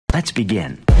Let's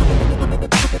begin.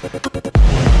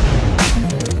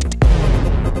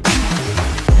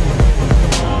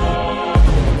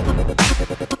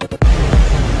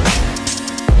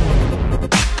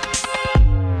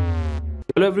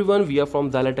 Hello everyone, we are from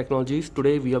Xilir Technologies.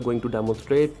 Today we are going to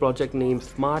demonstrate project named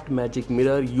Smart Magic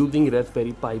Mirror using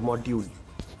Raspberry Pi module.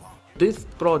 This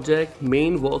project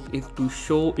main work is to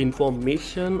show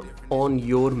information on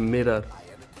your mirror.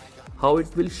 How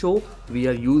it will show? We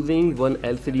are using one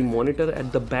LCD monitor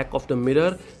at the back of the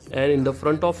mirror, and in the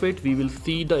front of it we will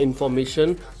see the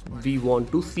information we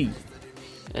want to see.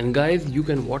 And guys, you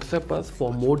can WhatsApp us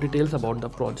for more details about the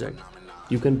project.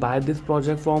 You can buy this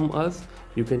project from us.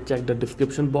 You can check the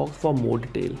description box for more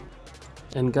detail.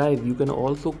 And guys, you can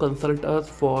also consult us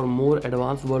for more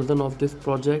advanced version of this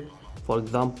project. For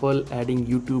example, adding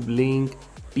YouTube link,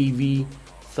 TV,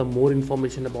 some more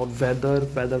information about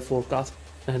weather forecast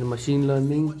and machine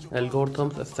learning,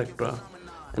 algorithms, etc.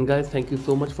 And guys, thank you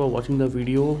so much for watching the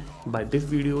video. By this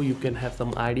video, you can have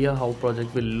some idea how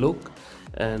project will look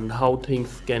and how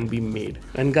things can be made.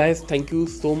 And guys, thank you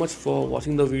so much for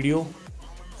watching the video.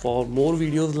 For more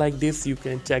videos like this, you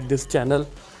can check this channel.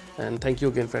 And thank you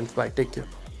again, friends. Bye. Take care.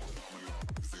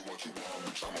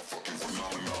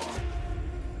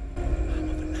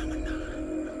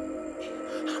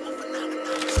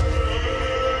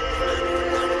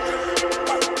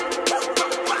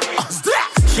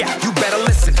 Yeah, you better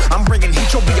listen. I'm bringing heat.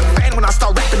 You'll be a fan when I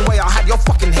start rapping. Way I'll have your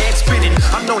fucking head spinning.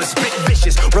 I'm known as spit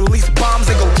vicious. Release bombs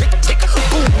and go tick tick.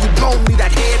 Boom, you blow me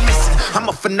that head missing. I'm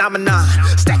a phenomenon.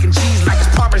 Stacking cheese like it's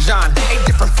Parmesan. 8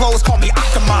 different flows, call me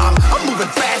Octomom. I'm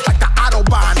moving fast like the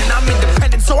Autobahn. And I'm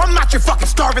independent, so I'm not your fucking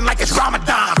starving like it's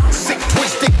Ramadan. Sick,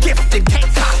 twisted, gifted.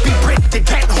 Can't copy, printed.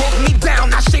 Can't hold me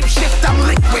down. I shape shift, I'm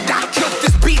liquid. I killed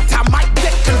this beat, I might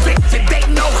get convicted. They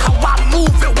know how I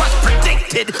move, it was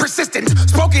predicted. Persistent,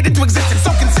 spoke it into existence.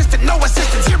 So consistent, no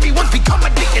assistance. Hear me once, become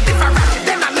addicted. If I rap it,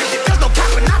 then I live it. There's no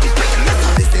cap when I be spitting.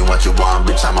 This ain't what you want,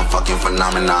 bitch, I'm a fucking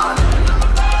phenomenon.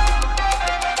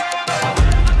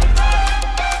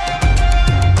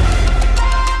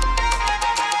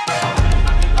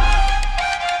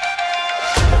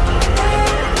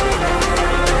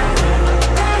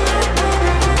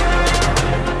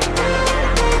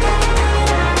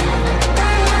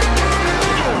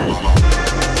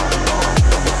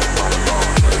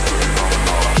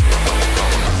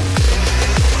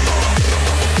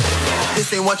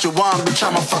 This ain't what you want, bitch,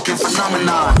 I'm a fucking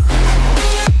phenomenon.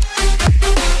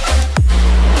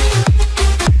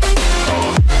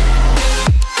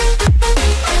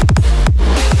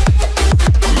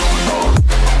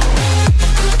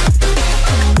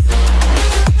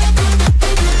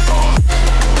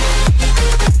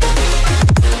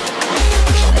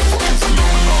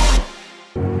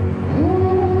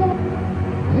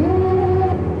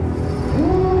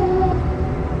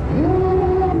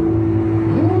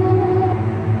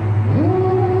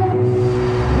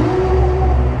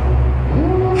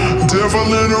 Devil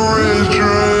in a red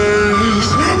dress,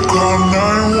 call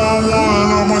 911,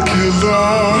 I'm a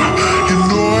killer. You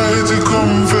know I hate to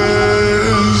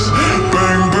confess.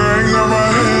 Bang bang, got my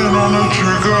hand on the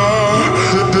trigger.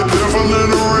 The devil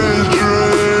in a red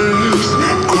dress,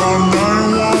 call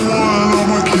 911,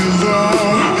 I'm a killer.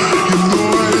 You know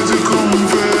I hate to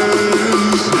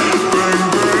confess. Bang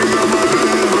bang, got my hand,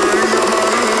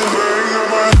 bang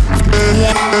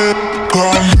got my hand,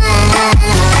 call 911.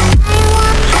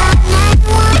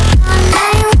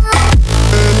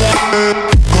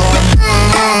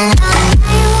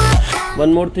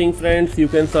 One more thing, friends, you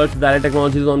can search Xilir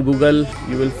Technologies on Google.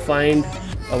 You will find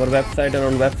our website, and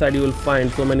on website you will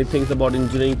find so many things about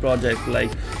engineering projects like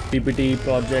PPT,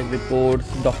 project reports,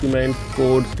 documents,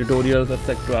 codes, tutorials,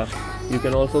 etc. You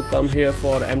can also come here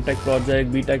for MTech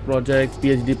project, BTech project,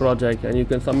 Ph.D. project, and you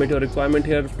can submit your requirement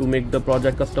here to make the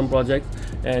project custom projects.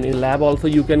 And in lab also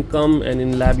you can come, and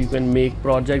in lab you can make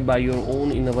project by your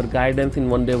own in our guidance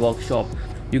in one-day workshop.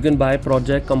 You can buy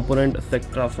project, component,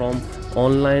 etc. from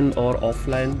online or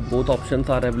offline. Both options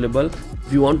are available.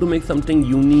 If you want to make something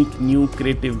unique, new,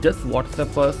 creative, just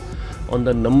WhatsApp us on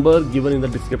the number given in the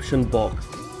description box.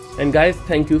 And guys,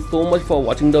 thank you so much for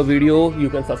watching the video. You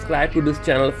can subscribe to this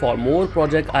channel for more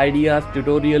project ideas,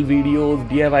 tutorial videos,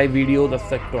 DIY videos,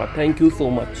 etc. Thank you so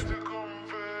much.